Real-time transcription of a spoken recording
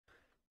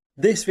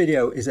This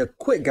video is a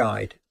quick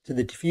guide to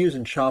the diffuse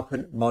and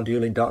sharpen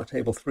module in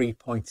Darktable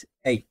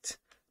 3.8.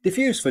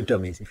 Diffuse for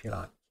dummies, if you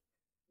like.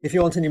 If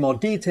you want any more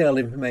detailed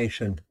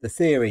information, the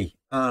theory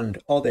and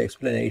all the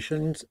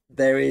explanations,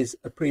 there is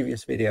a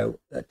previous video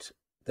that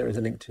there is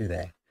a link to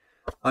there.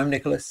 I'm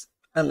Nicholas,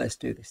 and let's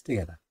do this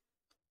together.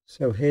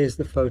 So here's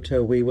the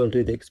photo we will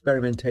do the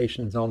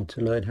experimentations on to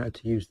learn how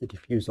to use the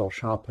diffuse or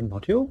sharpen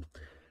module.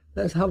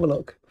 Let's have a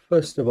look,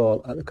 first of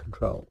all, at the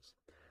controls.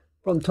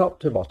 From top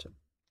to bottom.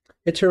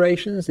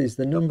 Iterations is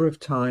the number of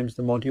times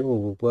the module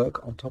will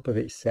work on top of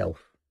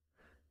itself.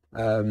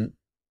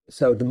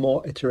 So the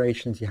more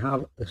iterations you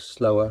have, the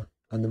slower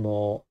and the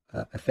more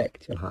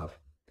effect you'll have.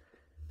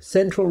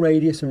 Central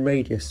radius and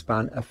radius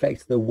span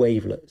affect the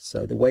wavelets.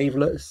 So the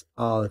wavelets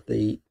are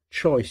the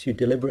choice you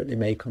deliberately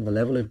make on the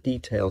level of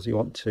details you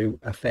want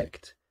to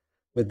affect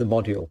with the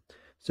module.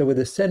 So with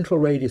a central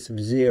radius of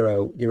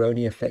 0, you're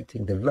only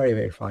affecting the very,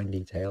 very fine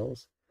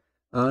details.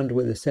 And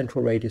with a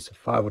central radius of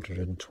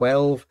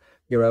 512,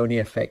 you're only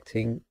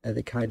affecting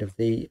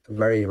the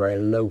very, very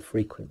low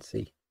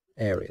frequency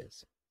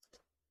areas.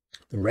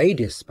 The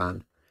radius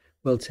span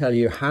will tell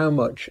you how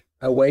much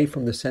away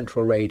from the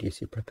central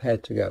radius you're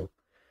prepared to go.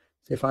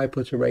 So if I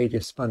put a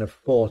radius span of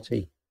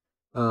 40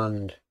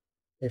 and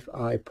if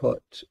I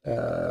put,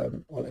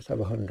 well, let's have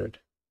 100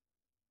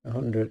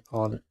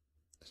 on,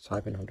 let's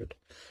type in 100,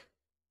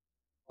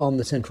 on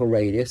the central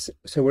radius.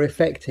 So we're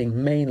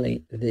affecting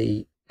mainly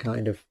the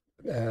kind of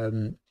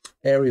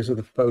areas of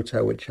the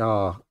photo which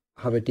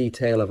have a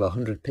detail of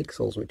 100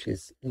 pixels, which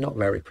is not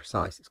very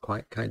precise. It's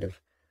quite kind of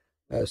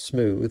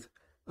smooth.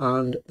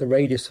 And the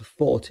radius of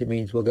 40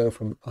 means we'll go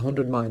from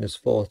 100 minus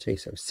 40,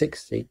 so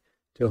 60,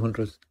 to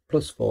 100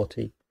 plus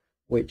 40,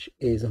 which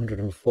is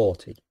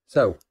 140.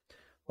 So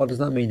what does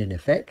that mean in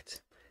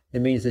effect?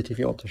 It means that if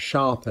you want to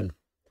sharpen,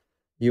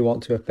 you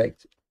want to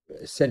affect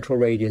central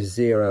radius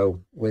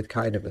 0 with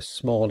kind of a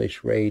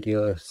smallish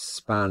radius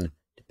span,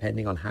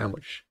 depending on how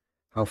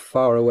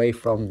far away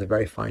from the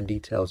very fine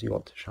details you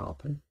want to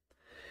sharpen.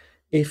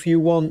 If you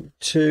want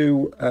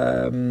to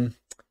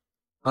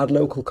add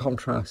local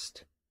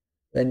contrast,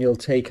 then you'll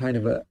take kind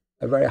of a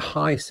very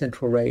high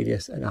central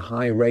radius and a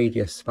high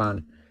radius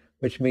span,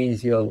 which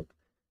means you'll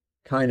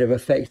kind of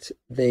affect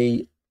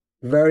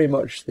very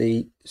much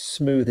the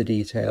smoother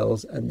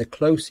details, and the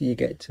closer you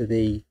get to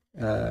the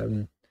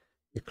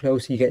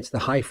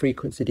high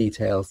frequency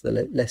details,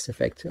 the less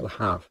effect it'll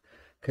have,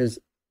 because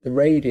the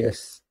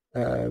radius,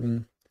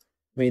 the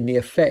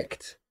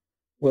effect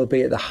will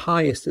be at the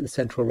highest at the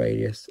central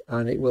radius,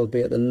 and it will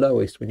be at the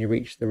lowest when you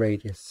reach the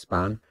radius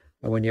span.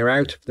 And when you're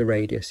out of the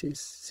radius,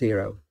 it's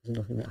 0. There's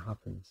nothing that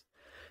happens.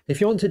 If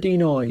you want to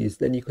denoise,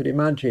 then you could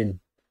imagine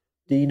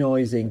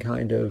denoising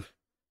kind of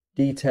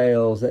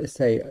details. Let's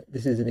say,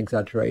 this is an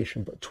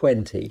exaggeration, but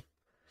 20.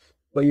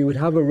 But you would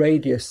have a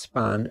radius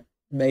span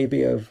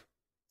maybe of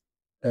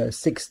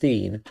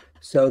 16,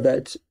 so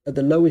that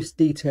the lowest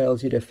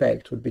details you'd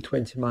affect would be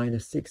 20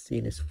 minus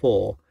 16 is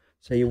 4.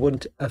 So you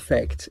wouldn't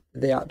affect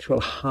the actual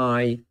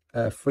high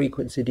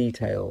frequency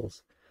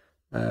details.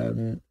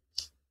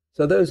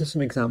 So those are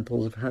some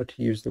examples of how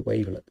to use the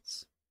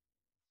wavelets.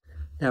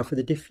 Now for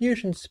the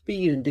diffusion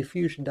speed and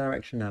diffusion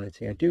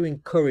directionality, I do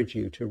encourage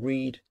you to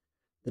read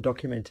the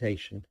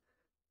documentation.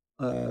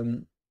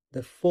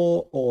 The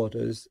 4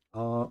 orders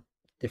are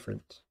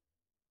different.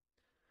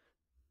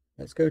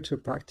 Let's go to a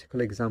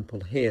practical example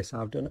here. So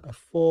I've done a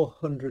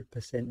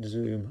 400%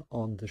 zoom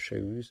on the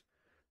shoes,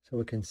 so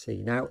we can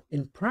see. Now,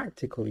 in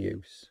practical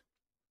use,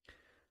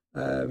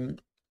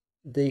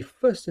 the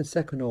first and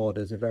second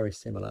orders are very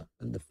similar,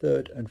 and the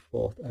third and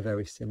fourth are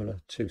very similar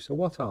too. So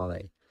what are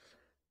they?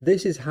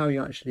 This is how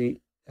you actually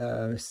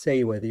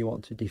say whether you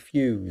want to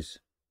diffuse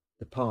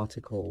the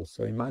particles.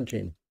 So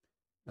imagine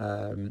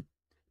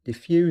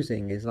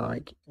diffusing is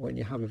like when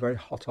you have a very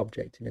hot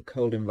object in a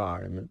cold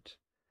environment,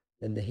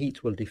 then the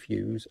heat will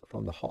diffuse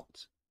from the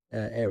hot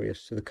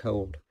areas to the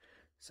cold.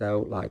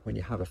 So like when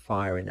you have a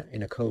fire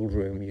in a cold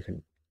room, you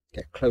can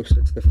get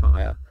closer to the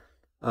fire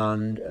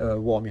and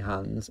warm your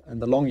hands.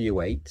 And the longer you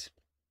wait,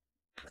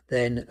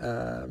 then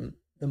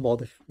the more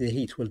the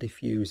heat will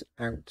diffuse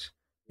out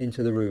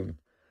into the room.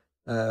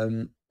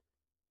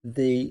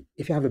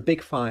 If you have a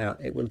big fire,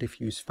 it will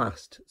diffuse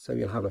fast. So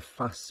you'll have a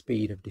fast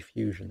speed of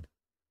diffusion.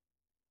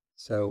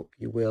 So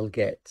you will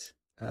get,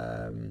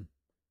 on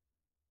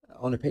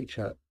a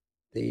picture,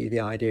 the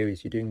idea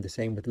is you're doing the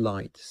same with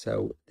light.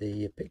 So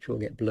the picture will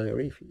get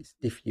blurry if it's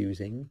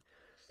diffusing.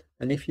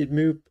 And if you'd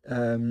move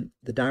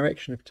the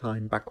direction of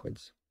time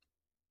backwards,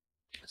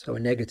 so a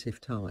negative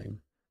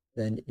time,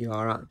 then you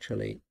are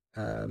actually,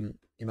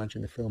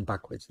 imagine the film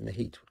backwards, and the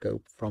heat would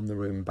go from the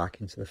room back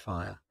into the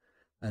fire.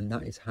 And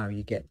that is how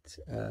you get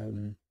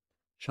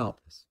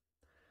sharpness.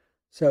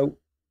 So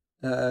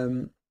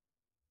the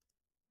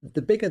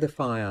bigger the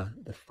fire,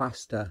 the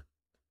faster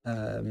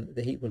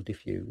the heat will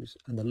diffuse,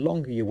 and the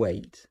longer you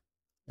wait,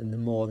 and the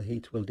more the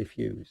heat will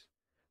diffuse.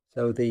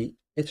 So the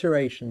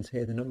iterations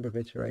here, the number of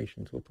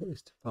iterations, we'll put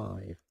this to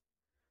 5,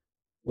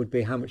 would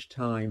be how much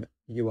time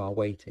you are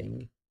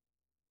waiting,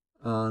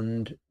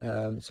 and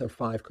so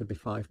 5 could be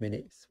 5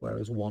 minutes,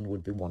 whereas 1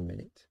 would be 1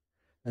 minute.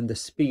 And the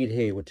speed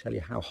here would tell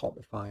you how hot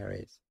the fire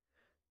is.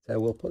 So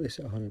we'll put this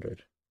at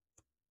 100.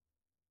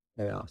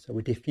 There we are. So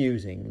we're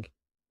diffusing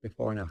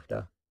before and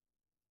after.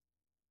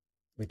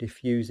 We're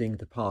diffusing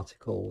the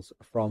particles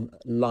from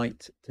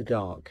light to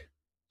dark,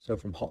 so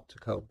from hot to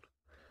cold.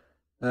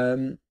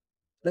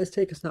 Let's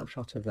take a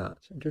snapshot of that,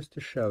 and just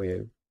to show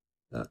you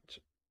that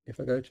if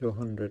I go to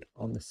 100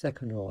 on the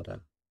second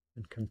order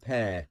and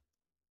compare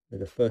with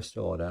the first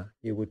order,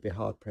 you would be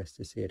hard pressed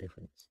to see a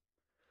difference.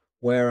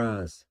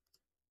 Whereas,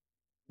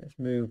 let's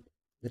move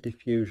the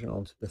diffusion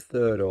onto the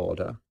third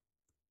order,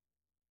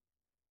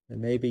 and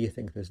maybe you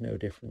think there's no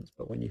difference,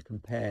 but when you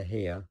compare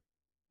here,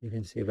 you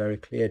can see a very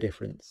clear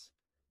difference.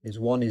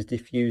 One is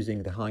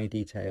diffusing the high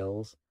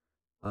details,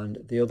 and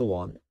the other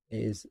one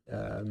is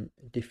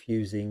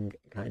diffusing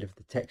kind of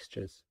the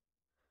textures.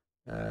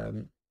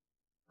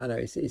 I know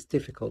it's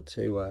difficult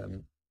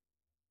to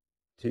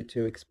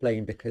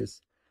explain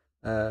because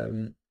I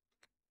mean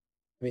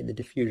the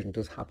diffusion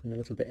does happen a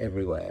little bit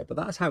everywhere, but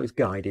that's how it's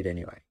guided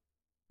anyway.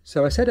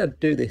 So I said I'd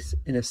do this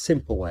in a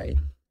simple way.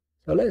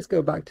 So let's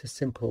go back to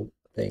simple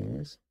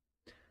things.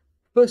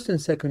 First and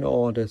second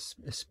order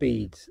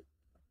speeds,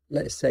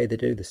 let's say they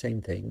do the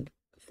same thing.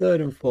 Third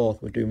and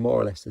fourth would do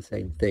more or less the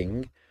same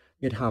thing.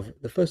 You'd have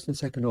the first and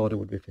second order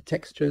would be for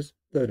textures,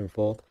 third and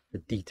fourth for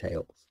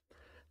details.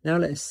 Now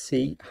let's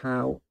see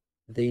how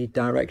the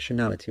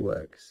directionality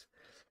works.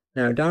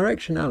 Now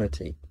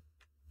directionality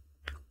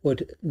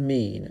would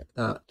mean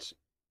that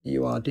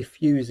you are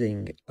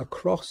diffusing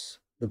across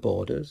the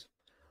borders,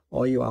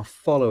 or you are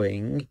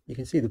following. You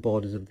can see the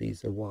borders of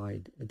these are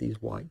wide,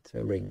 these white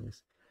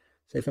rings.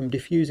 So if I'm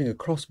diffusing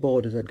across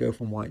borders, I'd go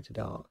from white to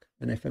dark.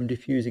 And if I'm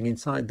diffusing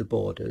inside the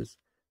borders,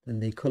 then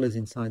the colours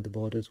inside the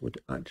borders would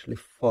actually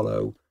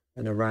follow,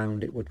 and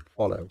around it would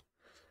follow.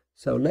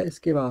 So let's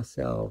give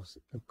ourselves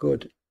a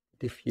good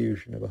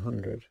diffusion of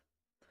 100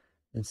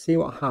 and see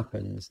what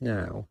happens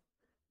now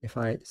if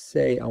I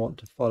say I want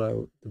to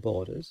follow the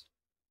borders.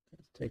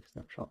 Let's take a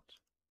snapshot.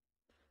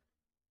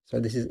 So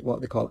this is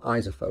what they call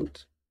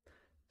isophote.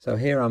 So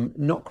here I'm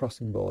not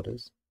crossing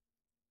borders,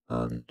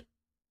 and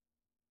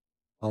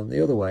on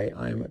the other way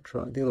I'm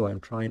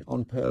trying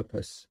on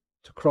purpose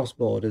to cross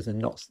borders and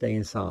not stay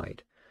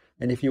inside.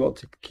 And if you want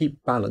to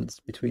keep balance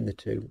between the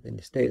two, then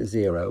you stay at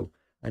 0,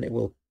 and it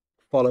will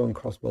follow and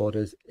cross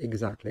borders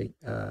exactly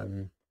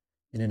in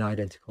an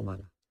identical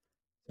manner.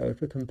 So if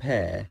we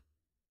compare,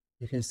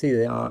 you can see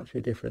they are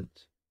actually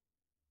different.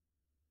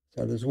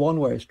 So there's one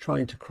where it's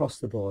trying to cross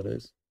the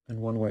borders and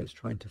one where it's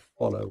trying to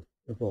follow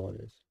the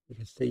borders. You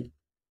can see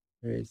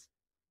there is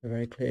a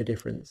very clear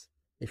difference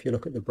if you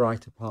look at the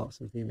brighter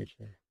parts of the image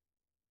there.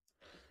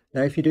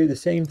 Now if you do the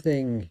same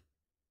thing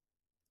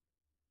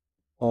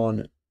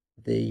on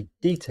the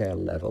detail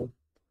level,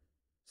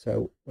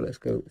 so let's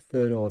go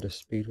third order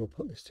speed, we'll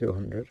put this to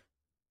 100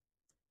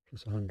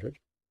 plus 100,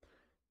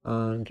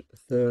 and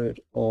third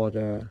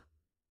order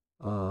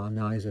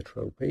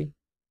anisotropy,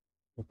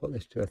 we'll put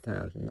this to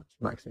 1000. That's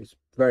maximum. It's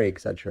very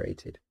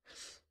exaggerated.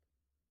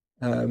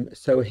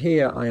 So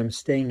here I am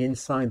staying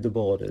inside the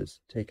borders.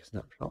 Take a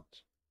snapshot,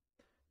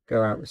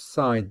 go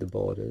outside the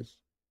borders.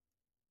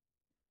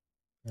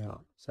 Yeah,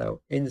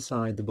 so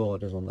inside the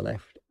borders on the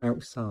left,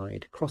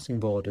 outside, crossing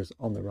borders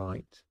on the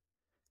right.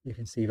 You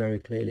can see very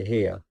clearly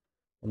here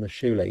on the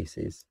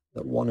shoelaces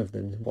that one of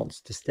them wants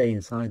to stay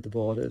inside the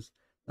borders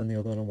and the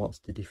other one wants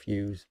to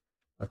diffuse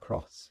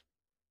across.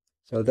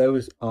 So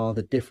those are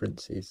the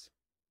differences.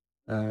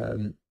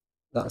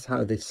 That's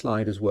how the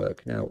sliders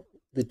work. Now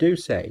they do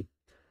say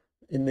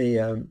in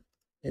the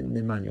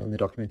manual, in the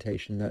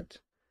documentation, that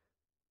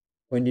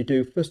when you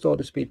do first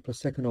order speed plus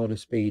second order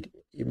speed,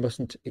 you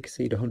mustn't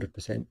exceed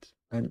 100%,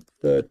 and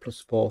third plus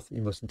fourth,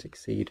 you mustn't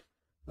exceed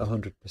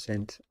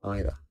 100%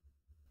 either.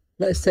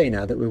 Let's say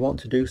now that we want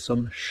to do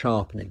some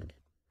sharpening.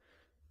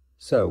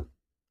 So,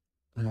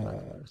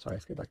 sorry,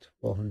 let's get back to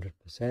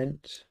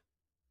 400%,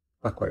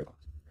 back where it was.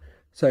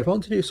 So if I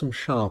want to do some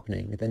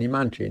sharpening, then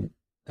imagine,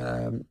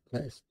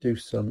 let's do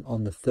some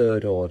on the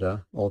third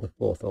order or the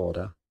fourth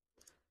order.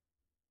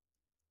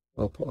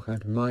 We'll put a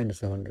kind of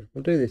minus 100.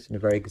 We'll do this in a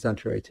very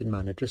exaggerated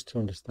manner just to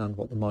understand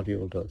what the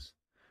module does.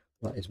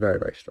 That is very,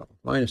 very strong.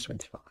 Minus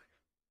 25.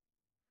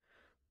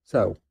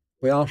 So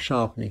we are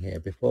sharpening here,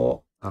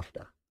 before,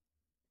 after.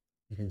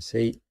 You can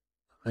see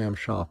I am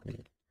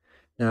sharpening.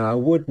 Now I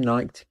would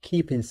like to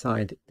keep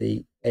inside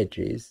the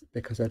edges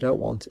because I don't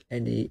want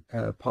any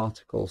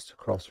particles to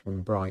cross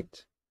from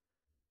bright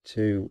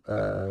to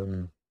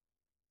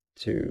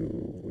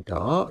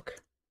dark.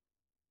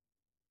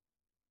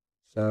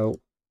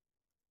 So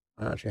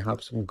I actually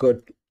have some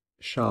good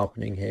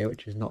sharpening here,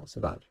 which is not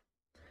so bad.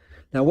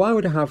 Now, why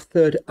would I have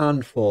third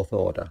and fourth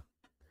order?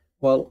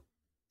 Well,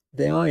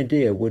 the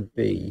idea would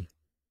be,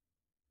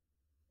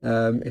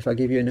 if I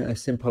give you a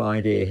simple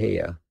idea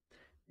here,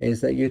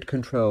 is that you'd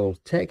control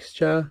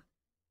texture,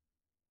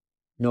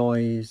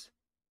 noise,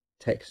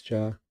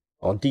 texture,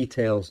 or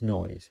details,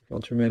 noise. If you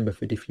want to remember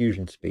for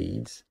diffusion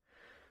speeds.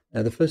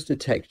 Now, the first are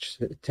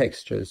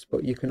textures,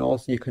 but you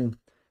can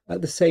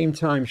At the same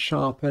time,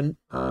 sharpen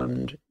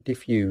and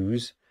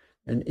diffuse.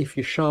 And if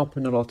you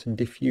sharpen a lot and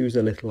diffuse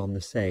a little on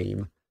the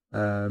same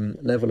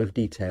level of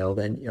detail,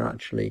 then you're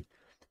actually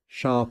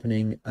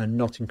sharpening and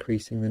not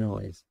increasing the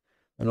noise.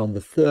 And on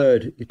the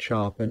third, you'd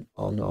sharpen.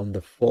 On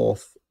the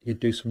fourth, you'd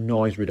do some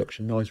noise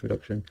reduction. Noise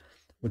reduction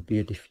would be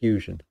a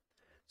diffusion.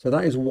 So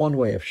that is one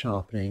way of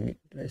sharpening.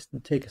 Let's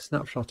take a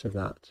snapshot of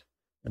that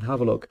and have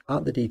a look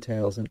at the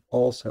details and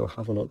also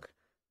have a look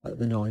at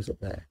the noise up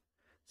there.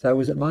 So I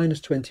was at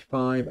minus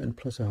 25 and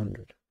plus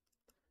 100.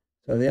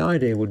 So the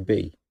idea would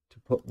be to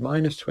put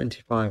minus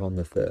 25 on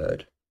the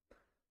third,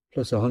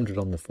 plus 100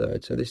 on the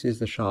third. So this is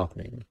the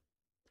sharpening.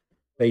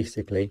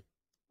 Basically,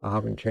 I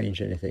haven't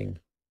changed anything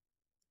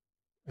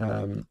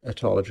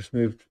at all. I just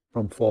moved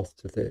from fourth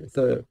to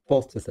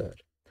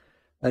third.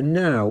 And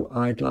now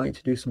I'd like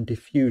to do some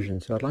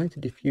diffusion. So I'd like to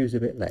diffuse a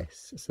bit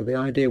less. So the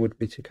idea would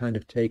be to kind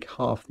of take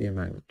half the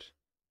amount.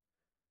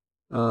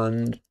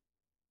 And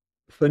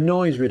for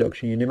noise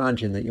reduction, you'd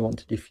imagine that you want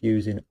to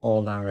diffuse in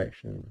all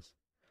directions.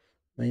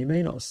 Now you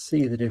may not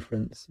see the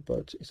difference,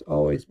 but it's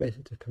always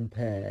better to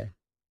compare.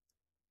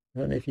 I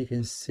don't know if you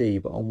can see,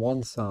 but on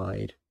one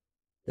side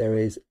there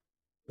is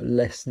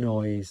less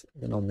noise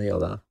than on the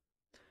other.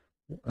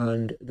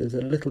 And there's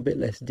a little bit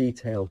less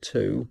detail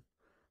too.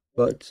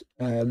 But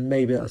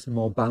maybe that's a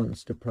more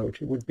balanced approach.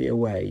 It would be a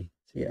way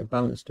to get a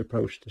balanced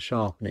approach to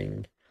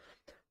sharpening.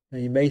 Now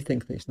you may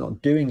think that it's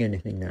not doing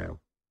anything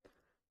now,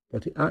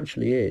 but it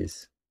actually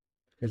is,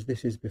 because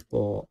this is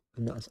before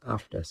and that's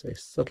after. So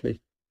it's subtly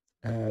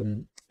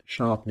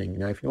sharpening.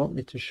 Now if you want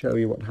me to show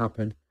you what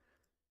happened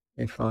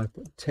if I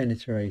put 10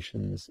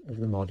 iterations of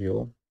the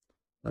module,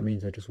 that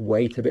means I just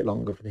wait a bit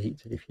longer for the heat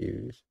to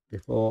diffuse,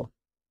 before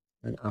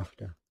and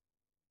after.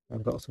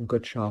 I've got some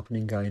good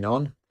sharpening going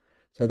on.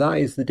 So that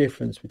is the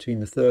difference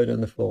between the third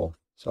and the fourth.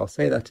 So I'll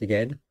say that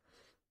again.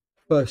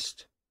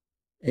 First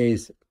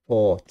is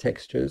for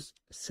textures,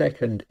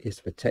 second is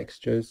for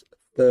textures,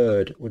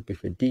 third would be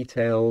for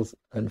details,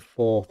 and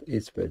fourth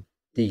is for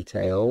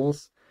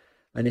details.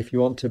 And if you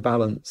want to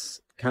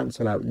balance,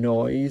 cancel out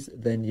noise,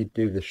 then you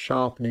do the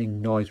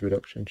sharpening, noise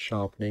reduction,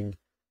 sharpening,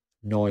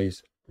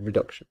 noise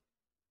reduction.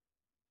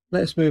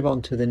 Let's move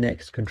on to the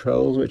next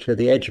controls, which are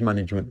the edge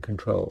management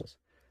controls.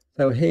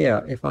 So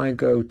here, if I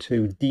go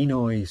to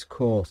denoise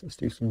course, let's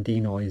do some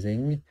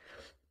denoising.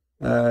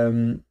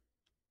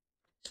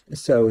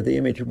 So the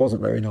image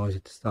wasn't very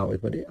noisy to start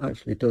with, but it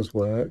actually does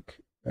work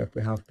if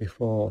we have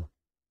before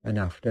and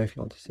after, if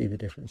you want to see the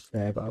difference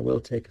there, but I will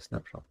take a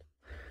snapshot.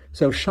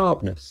 So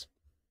sharpness.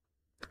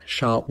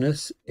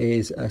 Sharpness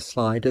is a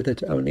slider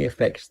that only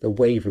affects the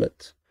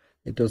wavelet.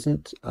 It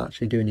doesn't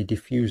actually do any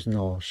diffusion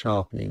or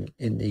sharpening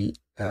in the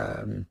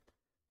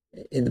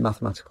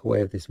mathematical way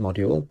of this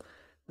module.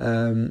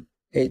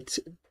 It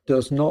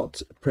does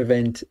not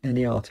prevent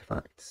any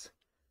artifacts.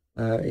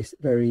 It's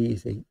very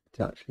easy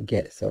to actually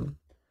get some.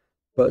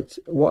 But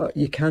what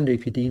you can do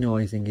if you're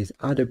denoising is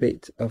add a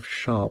bit of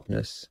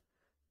sharpness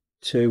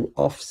to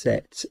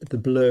offset the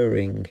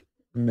blurring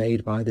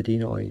made by the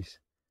denoise.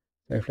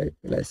 So if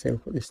let's say we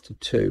put this to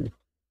 2.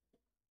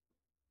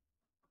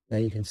 Now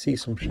you can see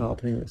some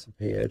sharpening that's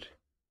appeared.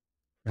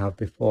 We have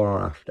before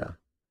or after.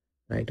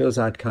 Now it does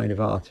add kind of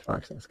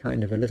artifacts. That's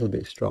kind of a little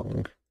bit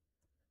strong.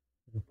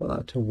 We'll put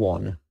that to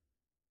 1.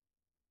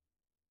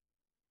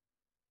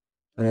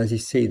 And as you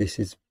see, this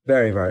is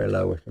very, very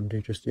low if I'm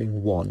just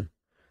doing 1.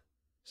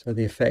 So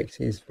the effect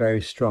is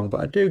very strong.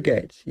 But I do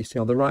get, you see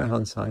on the right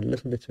hand side, a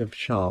little bit of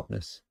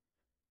sharpness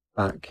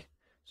back.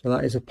 So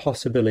that is a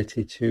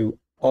possibility to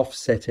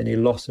offset any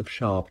loss of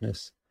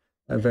sharpness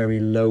at very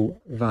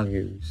low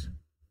values.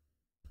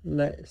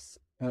 Let's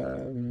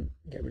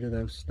get rid of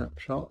those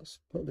snapshots,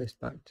 put this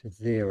back to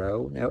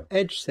 0. Now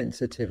edge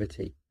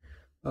sensitivity.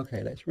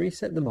 Okay, let's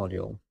reset the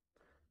module.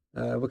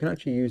 We can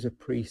actually use a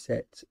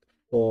preset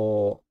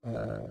for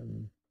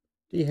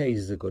dehaze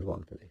is a good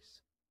one for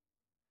this.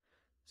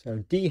 So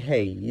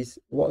dehaze,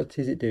 what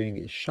is it doing?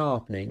 It's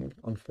sharpening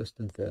on first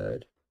and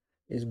third.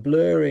 It's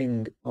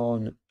blurring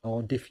on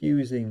or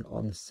diffusing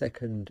on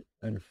second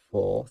and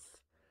fourth,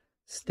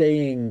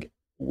 staying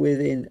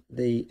within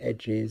the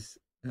edges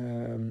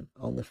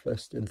on the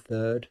first and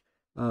third,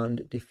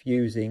 and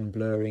diffusing,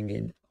 blurring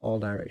in all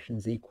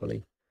directions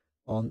equally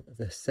on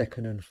the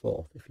second and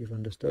fourth, if you've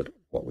understood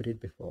what we did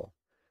before.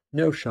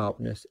 No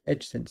sharpness,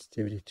 edge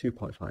sensitivity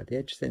 2.5. The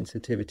edge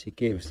sensitivity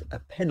gives a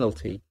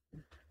penalty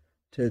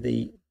to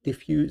the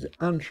diffuse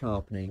and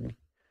sharpening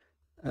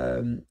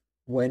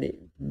when it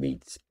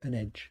meets an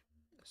edge.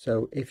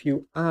 So if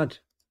you add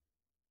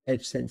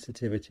edge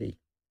sensitivity,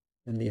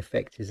 then the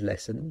effect is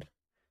lessened.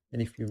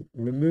 And if you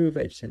remove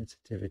edge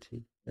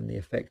sensitivity, then the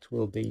effect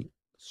will be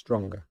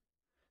stronger.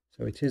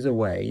 So it is a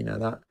way. Now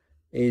that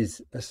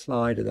is a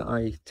slider that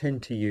I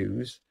tend to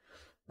use.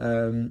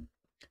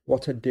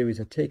 What I'd do is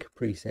I'd take a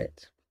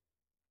preset.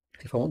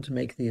 If I want to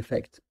make the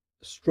effect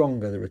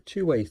stronger, there are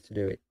 2 ways to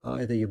do it.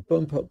 Either you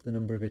bump up the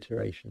number of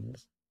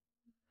iterations,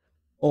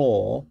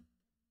 or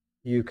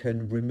you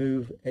can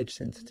remove edge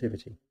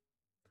sensitivity.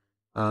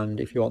 And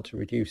if you want to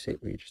reduce it,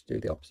 we just do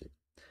the opposite.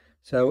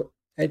 So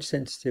edge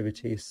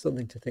sensitivity is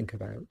something to think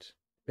about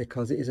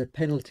because it is a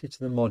penalty to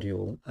the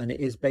module and it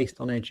is based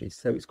on edges,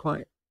 so it's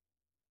quite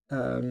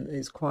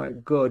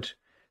good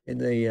in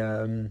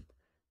the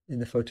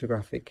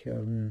photographic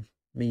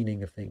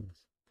meaning of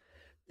things.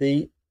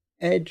 The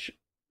edge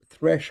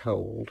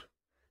threshold,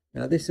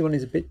 now this one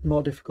is a bit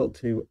more difficult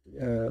to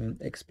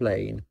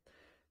explain.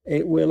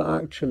 It will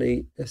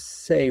actually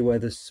say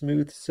whether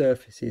smooth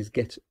surfaces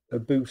get a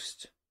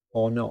boost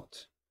or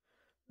not.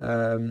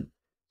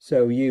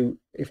 So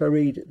if I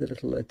read the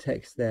little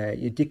text there,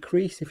 you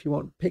decrease if you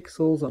want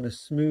pixels on a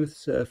smooth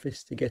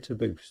surface to get a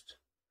boost.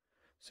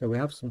 So we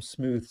have some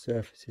smooth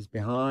surfaces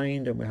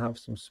behind and we have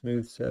some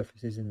smooth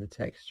surfaces in the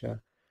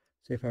texture.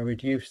 So if I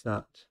reduce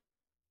that,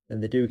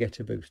 then they do get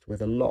a boost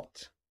with a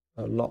lot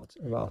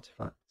of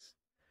artifacts.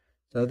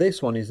 So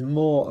this one is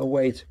more a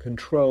way to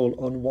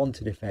control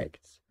unwanted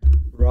effects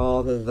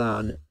rather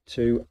than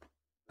to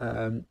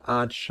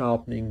add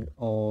sharpening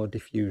or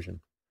diffusion.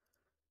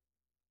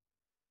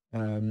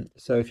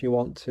 So if you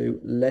want to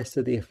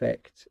lesser the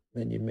effect,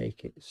 then you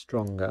make it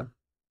stronger.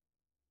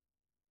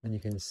 And you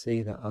can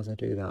see that as I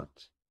do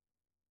that,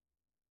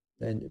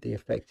 then the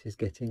effect is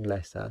getting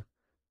lesser,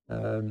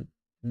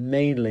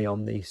 mainly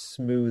on the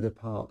smoother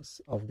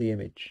parts of the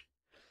image.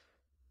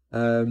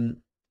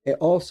 It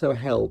also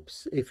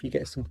helps if you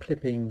get some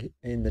clipping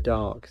in the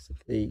darks,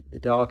 if the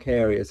dark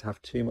areas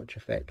have too much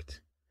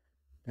effect.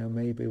 Now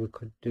maybe we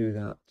could do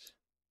that.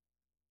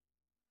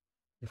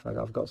 If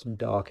I've got some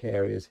dark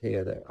areas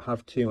here that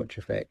have too much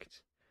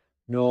effect,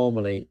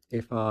 normally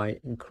if I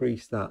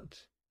increase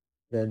that,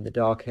 then the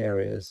dark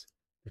areas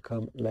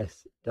become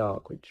less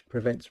dark, which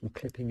prevents from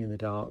clipping in the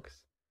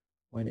darks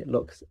when it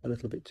looks a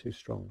little bit too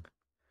strong.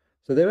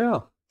 So there we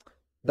are.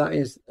 That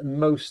is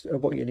most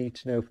of what you need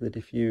to know for the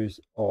diffuse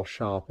or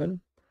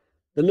sharpen.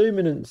 The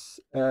luminance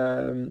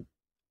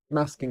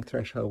masking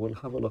threshold we'll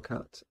have a look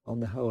at on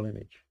the whole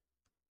image.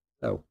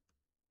 So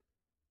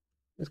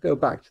let's go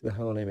back to the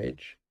whole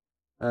image.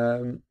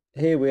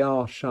 Here we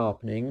are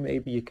sharpening.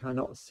 Maybe you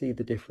cannot see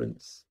the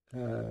difference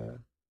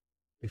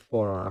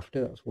before or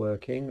after. That's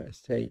working. Let's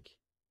take,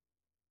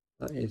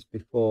 that is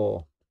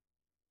before,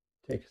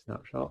 take a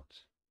snapshot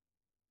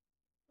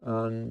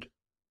and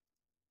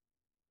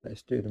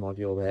let's do the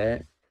module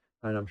there,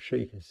 and I'm sure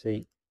you can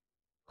see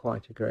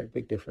quite a great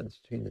big difference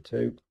between the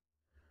two.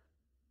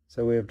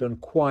 So we have done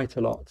quite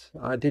a lot.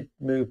 I did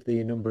move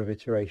the number of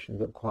iterations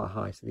up quite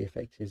high, so the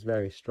effect is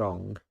very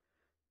strong.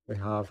 We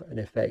have an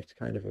effect,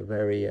 kind of a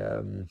very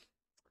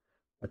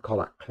I'd call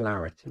that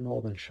clarity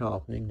more than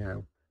sharpening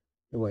now,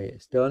 the way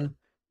it's done.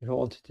 If I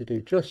wanted to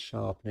do just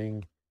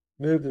sharpening,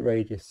 move the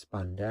radius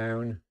span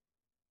down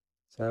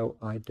so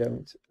I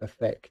don't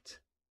affect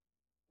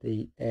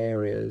the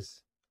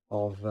areas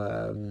of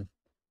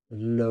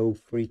low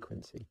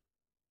frequency,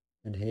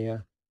 and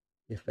here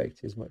the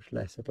effect is much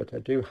lesser, but I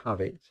do have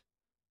it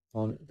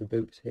on the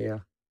boots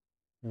here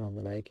and on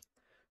the leg.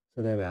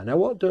 So there we are. Now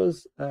what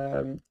does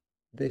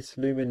this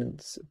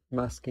luminance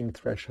masking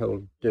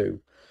threshold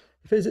do?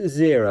 If it's at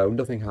 0,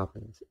 nothing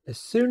happens. As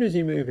soon as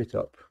you move it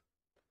up,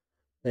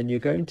 then you're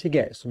going to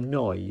get some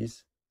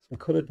noise, some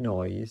coloured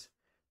noise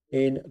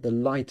in the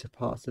lighter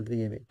parts of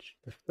the image.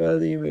 The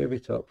further you move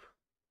it up,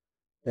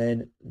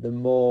 then the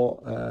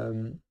more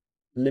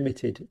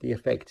limited the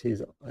effect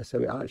is. So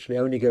it actually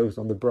only goes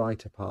on the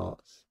brighter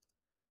parts.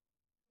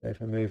 So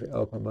if I move it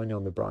up, I'm only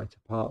on the brighter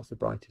parts. The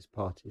brightest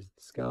part is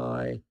the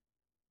sky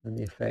and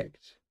the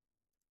effect.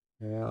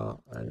 There we are.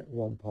 And at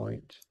one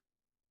point,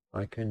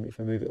 I can, if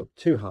I move it up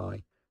too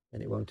high,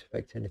 then it won't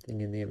affect anything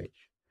in the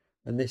image.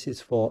 And this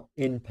is for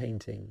in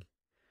painting.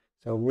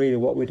 So really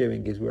what we're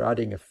doing is we're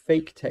adding a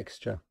fake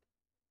texture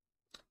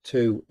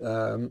to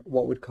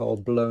what we'd call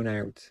blown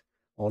out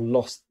or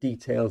lost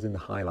details in the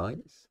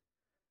highlights,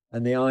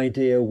 and the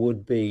idea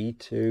would be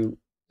to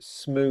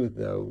smooth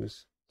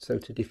those, so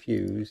to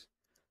diffuse.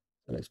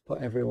 So let's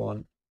put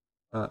everyone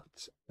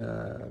at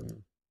well,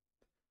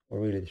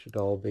 really they should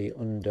all be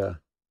under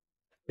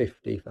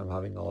 50 if I'm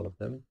having all of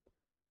them,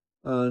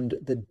 and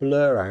the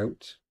blur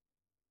out,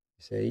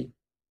 you see,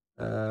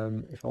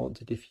 if I want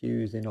to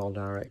diffuse in all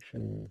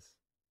directions,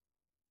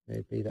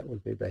 maybe that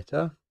would be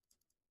better.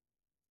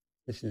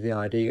 This is the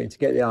idea. You're going to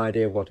get the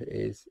idea of what it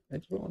is. I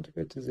just want to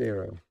go to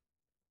 0.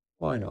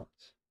 Why not?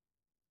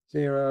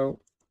 0,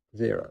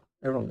 0.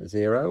 Everyone at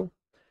 0.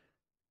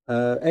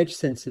 Edge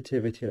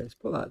sensitivity, let's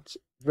put that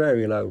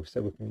very low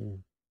so we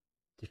can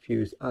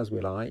diffuse as we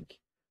like.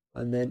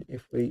 And then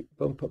if we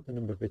bump up the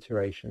number of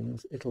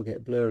iterations, it'll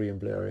get blurrier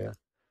and blurrier.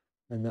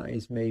 And that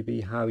is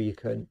maybe how you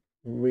can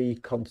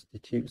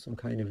reconstitute some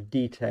kind of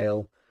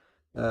detail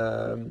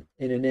in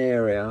an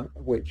area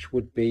which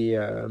would be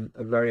a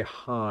very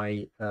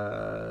high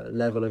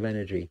level of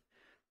energy.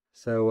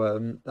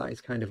 So that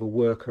is kind of a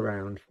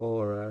workaround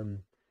for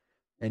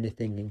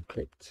anything in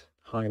clipped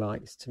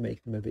highlights to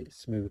make them a bit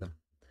smoother.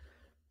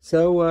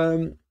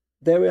 So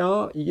there we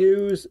are.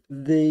 Use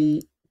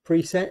the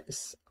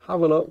presets,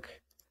 have a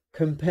look,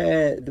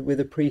 compare with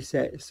the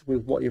presets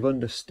with what you've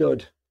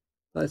understood.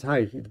 That's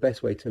how the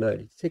best way to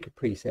learn it. Take a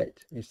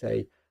preset and you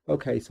say,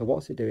 Okay, so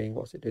what's it doing?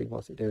 What's it doing?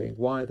 What's it doing?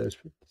 Why are those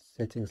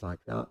settings like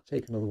that?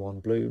 Take another one,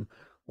 bloom.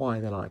 Why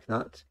are they like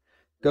that?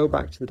 Go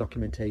back to the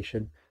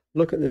documentation,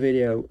 look at the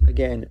video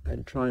again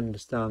and try and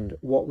understand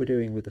what we're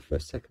doing with the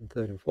first, second,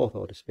 third and fourth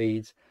order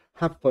speeds.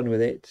 Have fun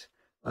with it,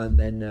 and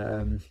then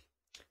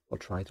well,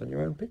 try it on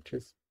your own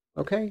pictures.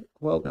 Okay,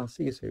 well, I'll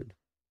see you soon.